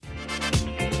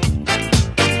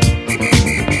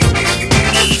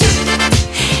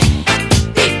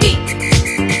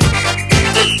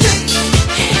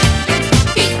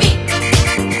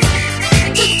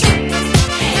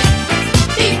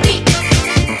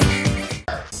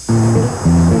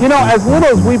You know, as little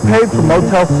as we paid for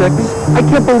Motel 6, I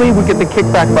can't believe we get the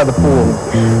kickback by the pool.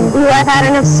 Ooh, I've had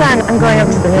enough sun. I'm going up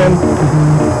to the room.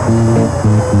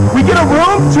 We get a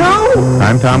room, too?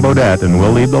 I'm Tom Bodette, and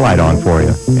we'll leave the light on for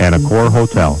you. And Accor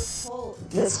Hotel.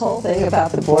 This whole thing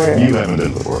about the border. You haven't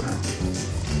been to the border.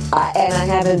 And I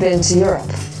haven't been to Europe.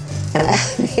 And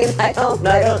I don't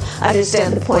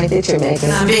understand the point that you're making.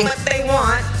 I'm being what they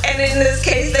want, and in this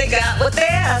case, they got what they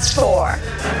asked for.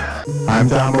 I'm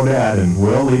Tom Bodette, and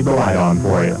we'll leave the light on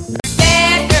for you.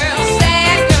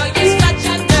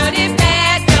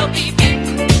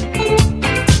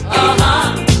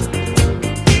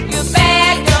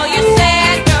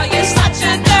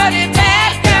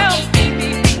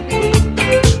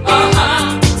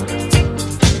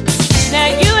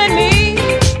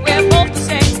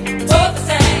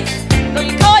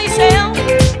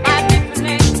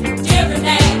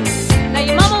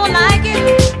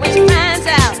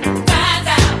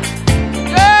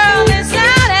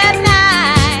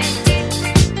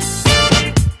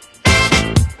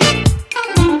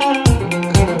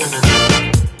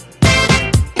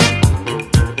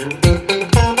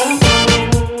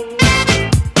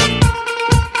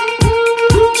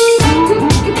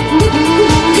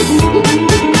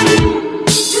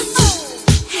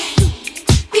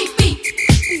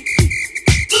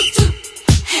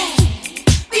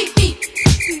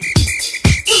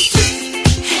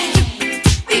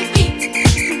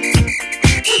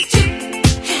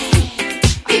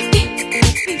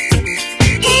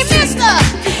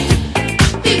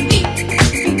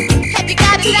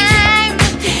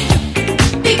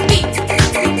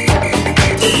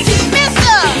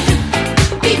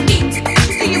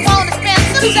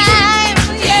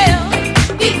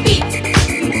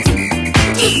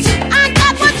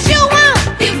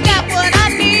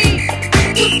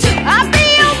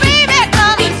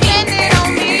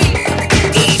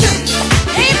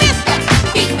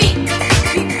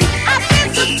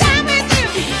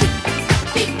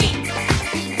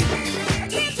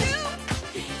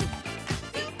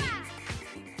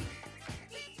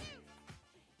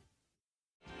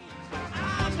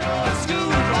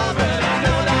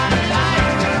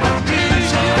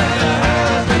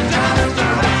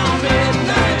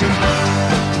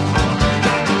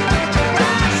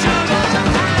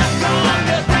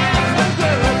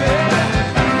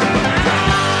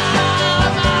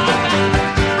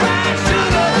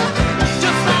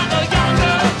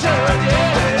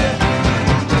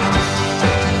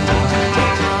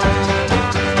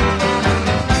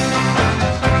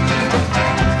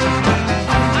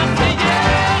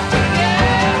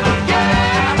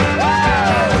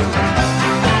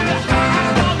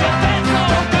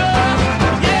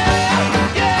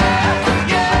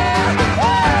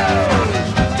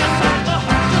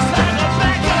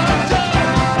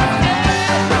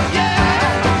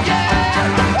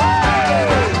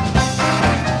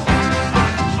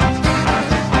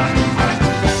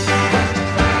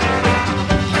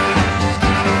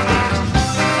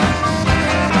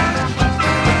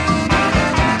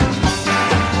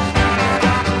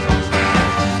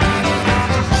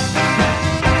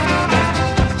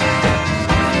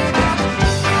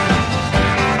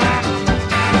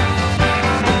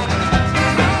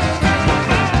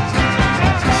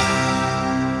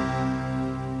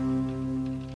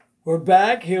 We're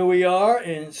back. Here we are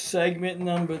in segment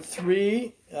number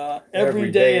 3,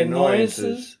 Everyday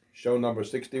Annoyances. Show number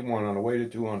 61 on the way to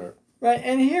 200. Right,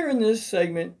 and here in this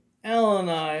segment, Alan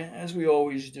and I, as we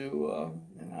always do,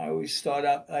 and I always start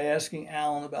out by asking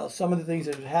Alan about some of the things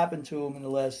that have happened to him in the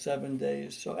last 7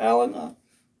 days. So, Alan,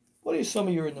 what are some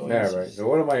of your annoyances? Yeah, right. So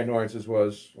one of my annoyances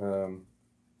was,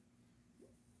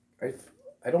 I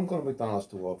don't go to McDonald's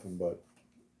too often, but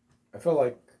I felt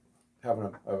like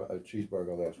having a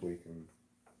cheeseburger last week, and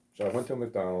so I went to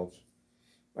McDonald's,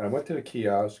 and I went to the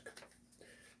kiosk,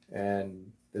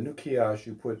 and the new kiosk,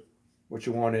 you put what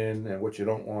you want in and what you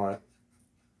don't want.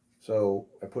 So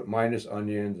I put minus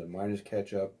onions and minus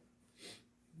ketchup,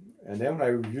 and then when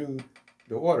I reviewed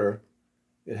the order,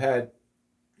 it had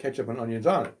ketchup and onions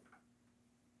on it.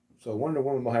 So one of the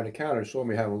women behind the counter saw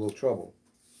me having a little trouble.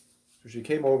 So she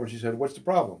came over and she said, "What's the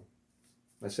problem?"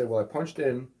 I said, "Well, I punched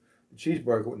in the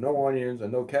cheeseburger with no onions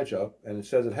and no ketchup, and it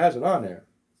says it has it on there."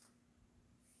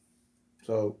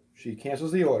 So she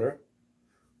cancels the order,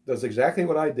 does exactly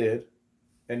what I did,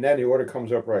 and then the order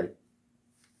comes up right.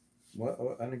 What?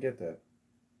 I didn't get that.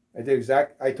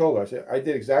 I told her, I said, I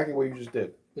did exactly what you just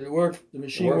did. But it worked. The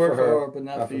machine worked for her, but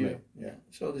not for you. Yeah.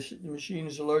 So the machine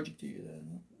is allergic to you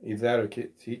then. Either that or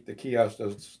the kiosk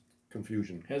does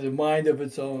confusion. Has a mind of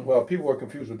its own. Well, people are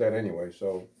confused with that anyway,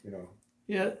 so, you know.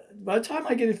 Yeah, by the time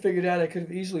I get it figured out, I could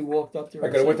have easily walked up there. I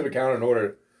could have went to the counter and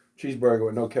ordered cheeseburger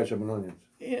with no ketchup and onions.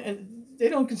 Yeah, and they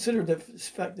don't consider the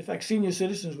fact senior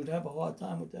citizens would have a hard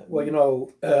time with that. Well,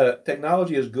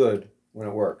 technology is good when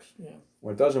it works. Yeah.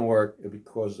 When it doesn't work, it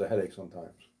causes a headache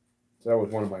sometimes. So that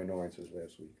was one of my annoyances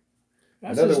last week.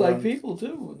 That's Another just like one- people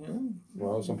too. You know?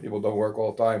 Well, some people don't work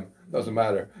all the time. Doesn't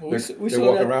matter. Well, They're we saw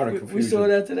walking that. around in We confusion. saw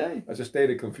that today. That's a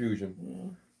state of confusion, Yeah.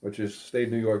 which is state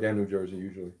of New York and New Jersey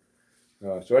usually.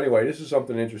 So anyway, this is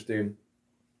something interesting.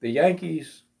 The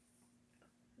Yankees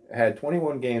had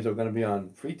 21 games that were going to be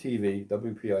on free TV,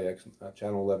 WPIX,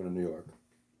 Channel 11 in New York.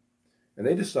 And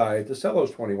they decided to sell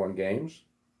those 21 games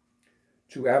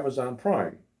to Amazon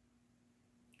Prime.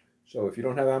 So if you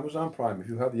don't have Amazon Prime, if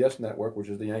you have the Yes Network, which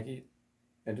is the Yankee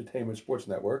Entertainment Sports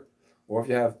Network, or if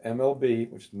you have MLB,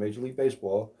 which is Major League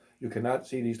Baseball, you cannot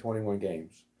see these 21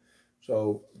 games.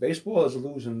 So baseball is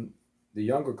losing the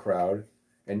younger crowd,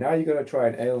 and now you're going to try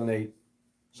and alienate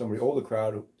some of the older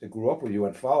crowd that grew up with you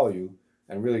and follow you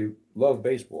and really love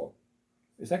baseball.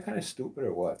 Is that kind of stupid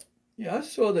or what? Yeah, I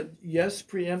saw that Yes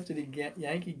preempted a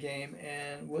Yankee game,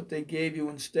 and what they gave you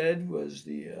instead was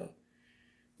the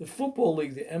football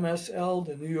league, the MSL,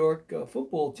 the New York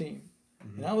football team.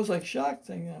 And I was like shocked,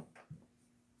 thinking,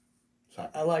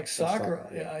 I like soccer,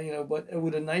 yeah. but it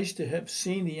would have nice to have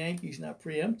seen the Yankees not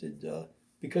preempted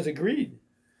because of greed.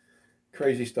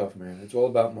 Crazy stuff, man. It's all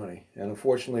about money. And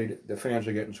unfortunately, the fans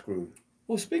are getting screwed.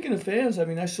 Well, speaking of fans, I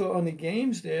mean, I saw on the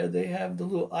games there, they have the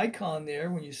little icon there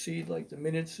when you see like the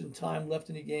minutes and time left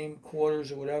in the game,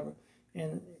 quarters or whatever.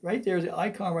 And right there's the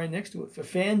icon right next to it for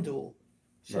FanDuel.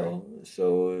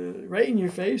 So right in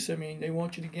your face, I mean, they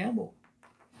want you to gamble.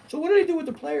 So what do they do with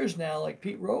the players now, like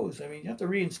Pete Rose? I mean, you have to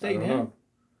reinstate I don't him. know.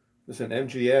 Listen,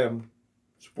 MGM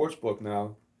Sportsbook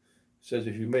now says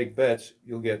if you make bets,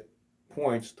 you'll get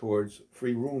points towards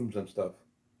free rooms and stuff.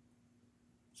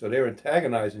 So they're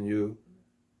antagonizing you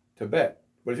to bet.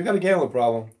 But if you got a gambling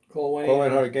problem, Call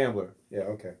 1-800 Gambler. Yeah,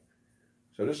 okay.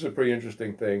 So this is a pretty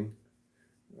interesting thing.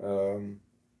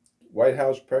 White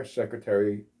House Press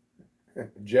Secretary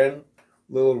Jen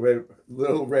Little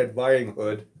Red Riding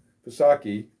Hood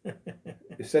Psaki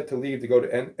is set to leave to go to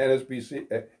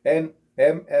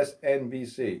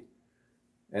MSNBC,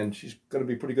 and she's going to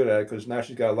be pretty good at it because now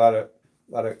she's got a lot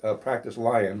of practice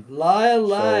lying.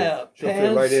 Liar, she'll fit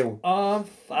pants right in. on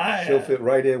fire. She'll fit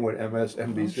right in with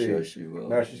MSNBC. I'm sure she will.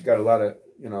 Now she's got a lot of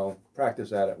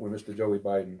practice at it with Mr. Joey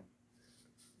Biden.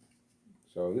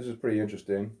 So this is pretty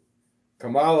interesting.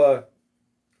 Kamala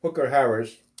Hooker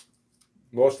Harris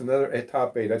lost another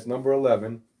top 8. That's number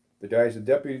 11. The guy's the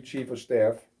deputy chief of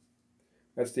staff.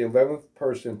 That's the 11th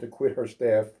person to quit her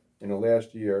staff in the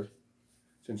last year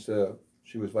since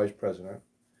she was vice president.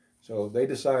 So they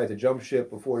decided to jump ship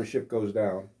before the ship goes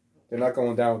down. They're not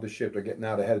going down with the ship. They're getting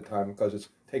out ahead of time because it's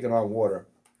taking on water.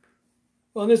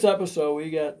 Well, in this episode,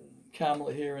 we got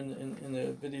Kamala here in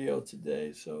the video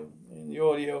today, so in the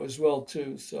audio as well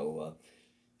too. So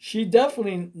she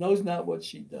definitely knows not what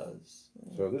she does.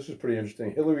 So this is pretty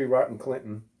interesting. Hillary Rotten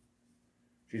Clinton,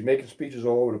 she's making speeches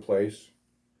all over the place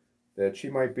that she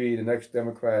might be the next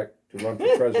Democrat to run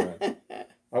for president.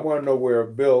 I want to know where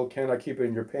Bill, can I keep it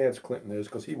in your pants, Clinton is,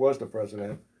 because he was the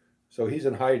president. So he's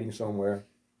in hiding somewhere.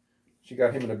 She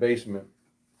got him in the basement.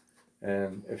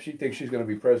 And if she thinks she's going to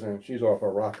be president, she's off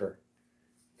her rocker.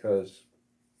 Because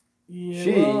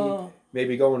may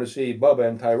be going to see Bubba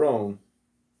and Tyrone.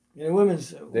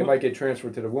 Women's. They might get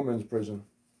transferred to the women's prison.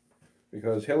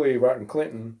 Because Hillary Rotten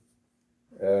Clinton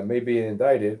may be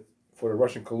indicted for the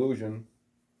Russian collusion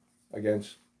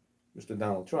against Mr.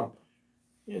 Donald Trump.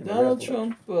 Yeah, Donald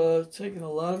Trump taking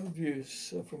a lot of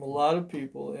abuse from a lot of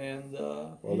people, and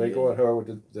they go at her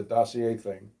with the dossier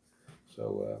thing.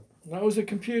 So that was a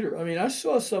computer. I mean, I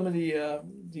saw some of the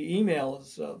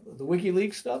emails, the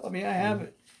WikiLeaks stuff. I mean, I have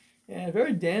it, and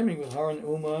very damning with her and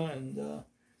Uma and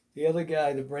the other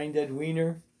guy, the brain dead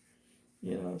Wiener.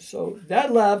 So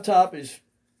that laptop is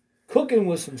cooking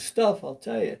with some stuff. I'll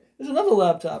tell you. There's another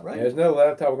laptop, right? Yeah, there's another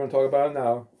laptop. We're going to talk about it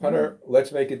now. Hunter,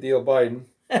 let's make a deal, Biden.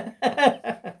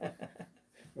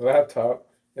 Laptop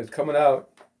is coming out,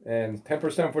 and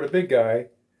 10% for the big guy,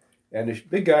 and the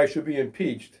big guy should be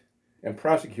impeached and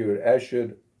prosecuted, as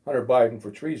should Hunter Biden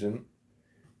for treason.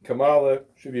 Kamala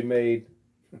should be made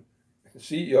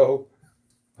CEO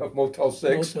of Motel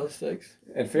 6. Motel 6.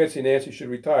 And Fancy Nancy should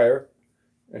retire,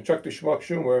 and Chuck the Schmuck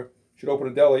Schumer should open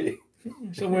a deli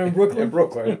somewhere in Brooklyn. In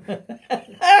Brooklyn.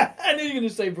 I knew you were going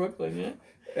to say Brooklyn, yeah.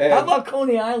 And, how about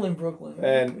Coney Island, Brooklyn?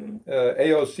 And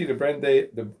AOC,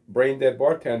 the brain dead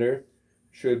bartender,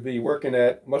 should be working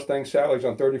at Mustang Sally's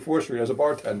on 34th Street as a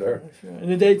bartender. That's right. In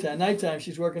the daytime, nighttime,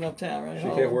 she's working uptown, right? She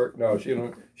can't work. No, she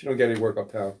don't get any work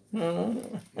uptown. No.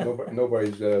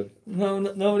 Nobody's.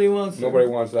 Nobody wants. Nobody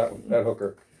wants that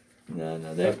hooker.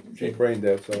 No. She's brain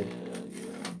dead. So.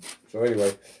 So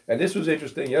anyway, and this was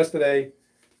interesting. Yesterday,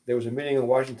 there was a meeting in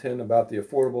Washington about the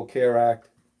Affordable Care Act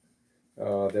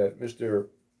that Mr.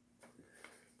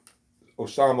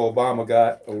 Obama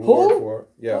got award for.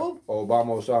 Yeah, Who?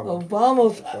 Osama.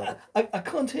 Obama's. I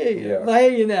couldn't hear you. Yeah. I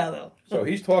hear you now, though. So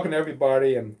he's talking to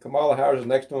everybody, and Kamala Harris is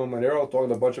next to him, and they're all talking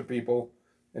to a bunch of people,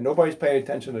 and nobody's paying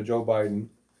attention to Joe Biden.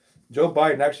 Joe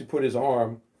Biden actually put his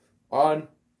arm on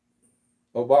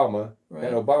Obama, Right.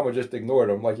 and Obama just ignored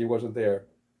him like he wasn't there.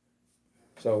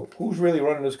 So who's really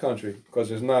running this country? Because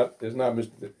there's not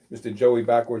Mr. Joey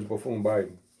backwards buffoon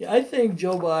Biden. Yeah, I think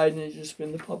Joe Biden has just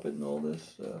been the puppet in all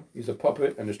this. He's a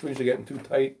puppet, and the strings are getting too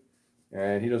tight,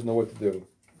 and he doesn't know what to do.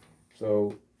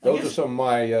 So those are some of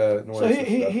my annoyances. So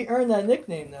he earned that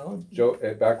nickname, though. Joe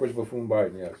backwards buffoon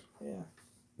Biden, yes. Yeah.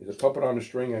 He's a puppet on the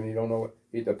string, and he don't know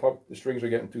what the strings are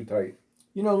getting too tight.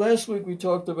 You know, last week we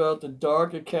talked about the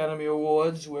Dark Academy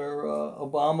Awards, where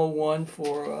Obama won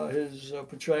for his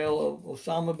portrayal of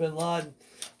Osama bin Laden.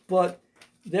 But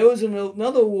there was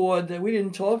another award that we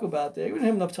didn't talk about there. We didn't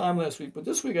have enough time last week, but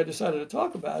this week I decided to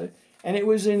talk about it. And it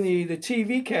was in the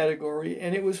TV category,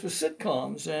 and it was for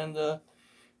sitcoms. And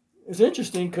it's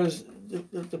interesting because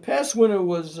the past winner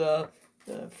was the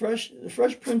Fresh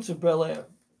Prince of Bel-Air,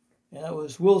 and that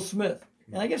was Will Smith.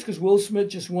 And I guess because Will Smith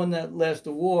just won that last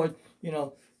award, you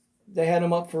know, they had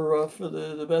him up for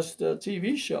the best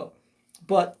TV show.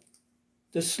 But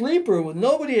the sleeper,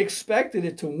 nobody expected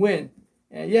it to win.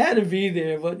 And you had to be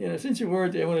there, but you know, since you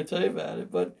weren't there, I want to tell you about it.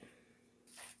 But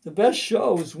the best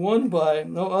show was won by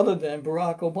no other than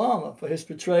Barack Obama for his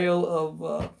portrayal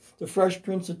of the Fresh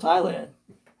Prince of Thailand.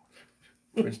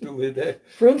 Prince Doohiday.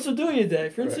 Prince of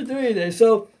Doohiday. Prince of Doohiday.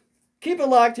 So keep it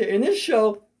locked here. In this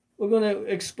show, we're going to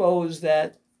expose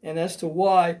that, and as to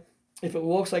why, if it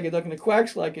walks like a duck and it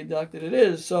quacks like a duck, that it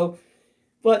is. So,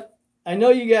 but I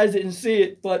know you guys didn't see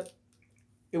it, but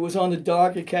it was on the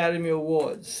Dark Academy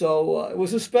Awards. So it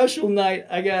was a special night,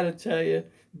 I got to tell you.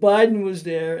 Biden was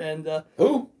there, and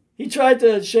Who? he tried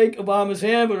to shake Obama's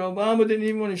hand, but Obama didn't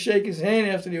even want to shake his hand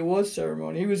after the awards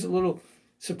ceremony. He was a little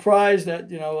surprised that,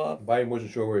 you know... Biden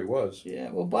wasn't sure where he was. Yeah,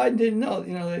 well, Biden didn't know.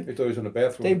 You know, He thought he was in the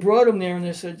bathroom. they brought him there, and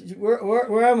they said,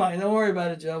 where am I? Don't worry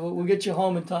about it, Joe. We'll get you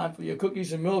home in time for your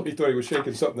cookies and milk. He thought he was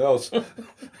shaking something else. It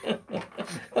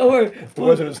Don't worry.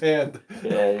 wasn't his hand.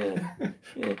 Yeah.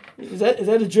 Is that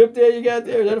a drip there you got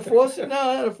there? Is that a faucet?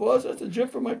 No, not a faucet. That's a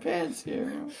drip from my pants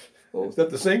here. Is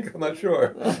that the sink? I'm not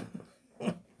sure.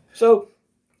 So,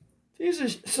 these are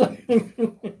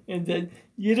something that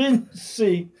you didn't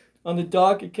see on the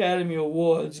Dark Academy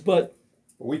Awards, but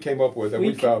We came up with, and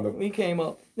we found them. We came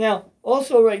up. Now,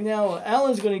 also right now,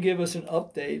 Alan's going to give us an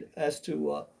update as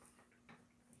to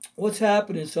what's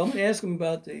happening. So I'm going to ask him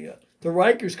about the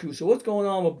Rikers coup. So what's going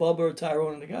on with Bubba,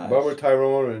 Tyrone, and the guys? Bubba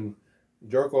Tyrone and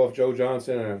Jerk-Off Joe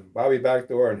Johnson and Bobby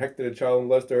Backdoor and Hector the Child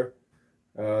Molester,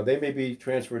 they may be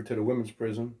transferred to the women's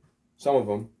prison. Some of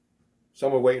them.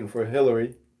 Some are waiting for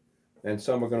Hillary, and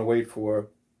some are going to wait for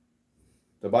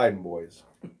the Biden boys.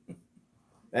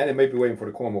 And they may be waiting for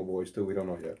the Cuomo boys too. We don't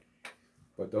know yet.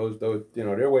 But those, you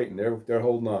know, they're waiting. They're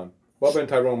holding on. Bubba and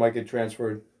Tyrone might get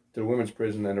transferred to the women's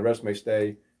prison, and the rest may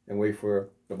stay and wait for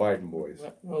the Biden boys.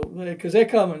 Well, because they're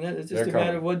coming. It's just a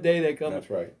matter of what day they come. That's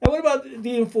right. And what about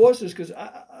the enforcers? Because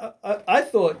I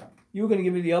thought you were going to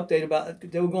give me the update about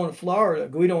they were going to Florida,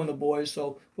 Guido and the boys.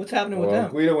 So what's happening with them?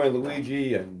 Guido and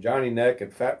Luigi and Johnny Neck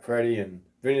and Fat Freddy and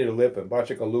Vinny the Lip and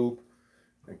Bachica Loop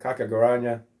and Caca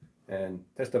Garanya and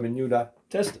Testa Minuta.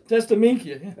 Testa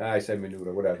Minkia. I said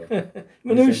Minuta, whatever.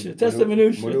 Minutia. Testa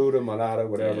Minutia. Minuta, Manata,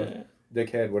 whatever. Yeah.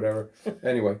 Dickhead, whatever.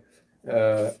 Anyway,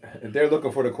 they're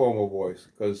looking for the Cuomo boys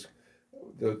because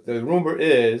the rumor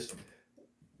is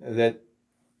that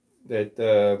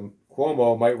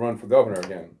Cuomo might run for governor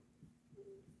again.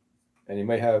 And he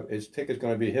may have, his ticket's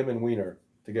going to be him and Wiener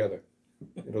together.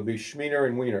 It'll be Schmiener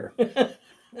and Wiener.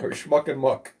 Or Schmuck and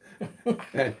Muck.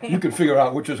 And you can figure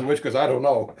out which is which because I don't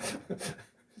know.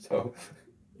 So,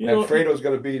 and Fredo's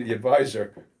going to be the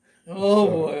advisor.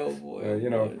 Oh boy. You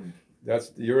know,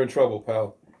 you're in trouble,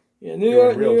 pal. Yeah, New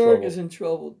York is in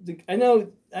trouble. I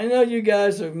know you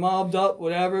guys are mobbed up,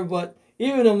 whatever, but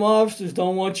even the mobsters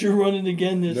don't want you running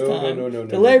again this time. No.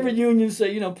 The labor unions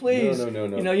say, please,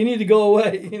 No. you need to go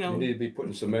away. You need to be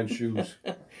putting cement shoes.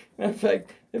 Matter of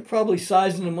fact, they're probably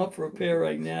sizing them up for a pair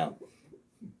right now.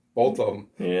 Both of them.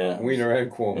 Yeah. Wiener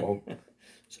and Cuomo.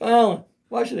 So, Alan,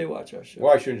 why should they watch our show?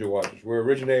 Why shouldn't you watch us? We're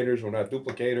originators. We're not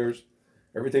duplicators.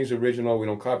 Everything's original. We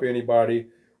don't copy anybody.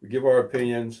 We give our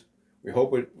opinions. We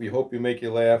hope you make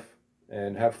you laugh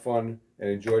and have fun and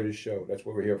enjoy this show. That's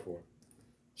what we're here for.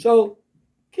 So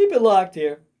keep it locked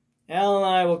here. Al and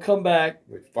I will come back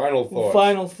With final thoughts.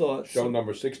 Final thoughts. Show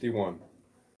number 61.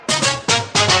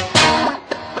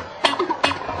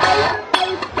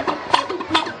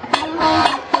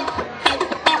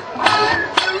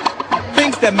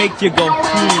 Things that make you go,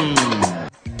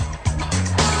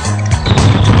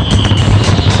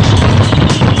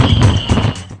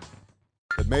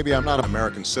 That maybe I'm not an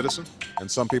American citizen, and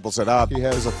some people said, he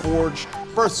has a forged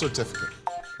birth certificate.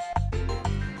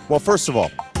 Well, first of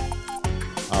all,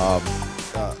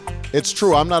 it's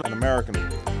true, I'm not an American. I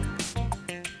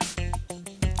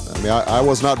mean, I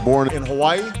was not born in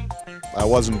Hawaii. I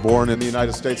wasn't born in the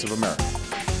United States of America.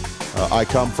 I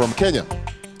come from Kenya.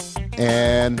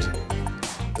 And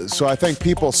so I think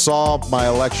people saw my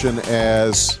election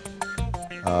as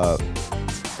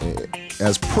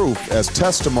proof, as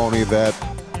testimony that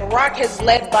Barack has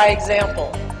led by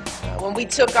example. When we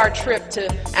took our trip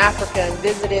to Africa and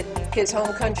visited his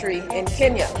home country in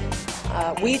Kenya,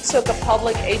 we took a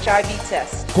public HIV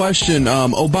test. Question,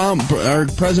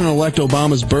 President-elect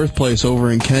Obama's birthplace over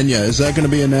in Kenya, is that going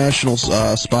to be a national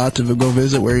spot to go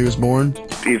visit where he was born?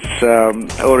 It's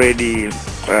already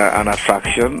an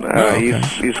attraction. Okay.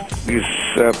 His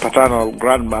paternal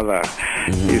grandmother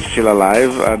is still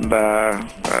alive, and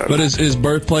but his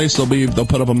birthplace, they'll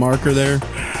put up a marker there.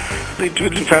 It will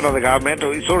depend on the government.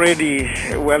 It's already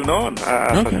well known.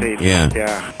 Okay. Yeah.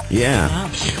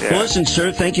 Well, listen,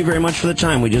 sir, thank you very much for the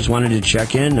time. We just wanted to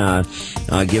check in,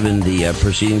 given the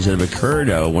proceedings that have occurred.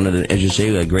 One of the, as you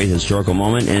say, a great historical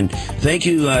moment. And thank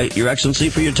you, Your Excellency,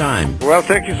 for your time. Well,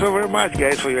 thank you so very much,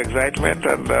 guys, for your excitement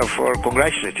and for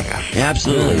congratulating us.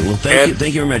 Absolutely. Well, thank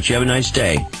you very much. You have a nice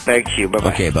day. Thank you.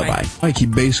 Bye-bye. Okay, bye-bye. Like he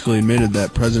basically admitted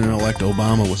that President-elect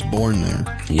Obama was born there.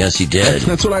 Yes, he did.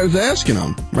 That's what I was asking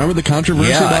him. Remember the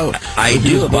controversy about I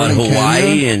do about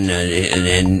Hawaii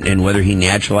and whether he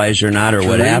naturalized or not or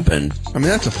what happened. I mean,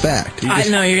 that's a fact. I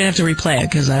know you're gonna have to replay it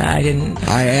because I didn't.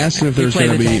 I asked him if there's going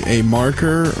to be a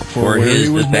marker for where he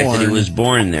was the fact born, that he was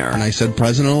born there. And I said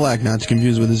President-elect, not to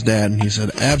confuse with his dad, and he said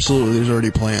absolutely. There's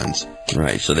already plans.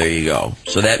 Right, so there you go.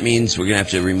 So that means we're gonna have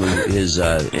to remove his.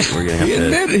 We're gonna have he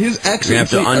admitted his excellency. We're gonna have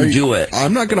to undo it.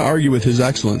 I'm not gonna argue with his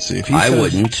excellency. If he I says,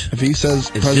 wouldn't. If he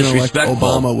says It's President-elect disrespectful.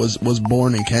 Obama was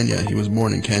born in Kenya, he was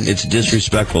born in Kenya. It's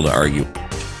disrespectful to argue.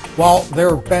 Well,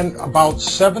 there have been about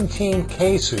 17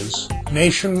 cases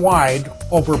nationwide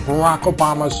over Barack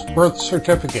Obama's birth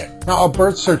certificate. Now, a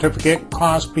birth certificate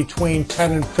costs between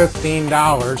 $10 and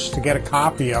 $15 to get a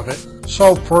copy of it.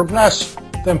 So for less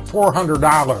than $400,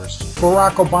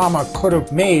 Barack Obama could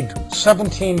have made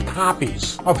 17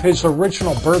 copies of his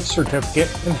original birth certificate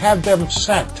and had them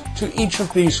sent to each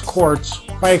of these courts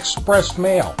by express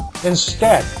mail.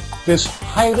 Instead, this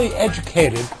highly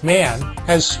educated man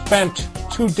has spent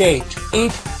to date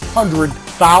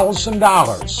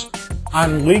 $800,000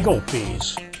 on legal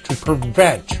fees to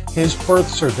prevent his birth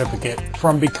certificate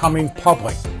from becoming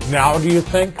public. Now, do you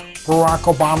think Barack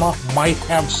Obama might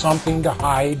have something to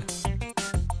hide?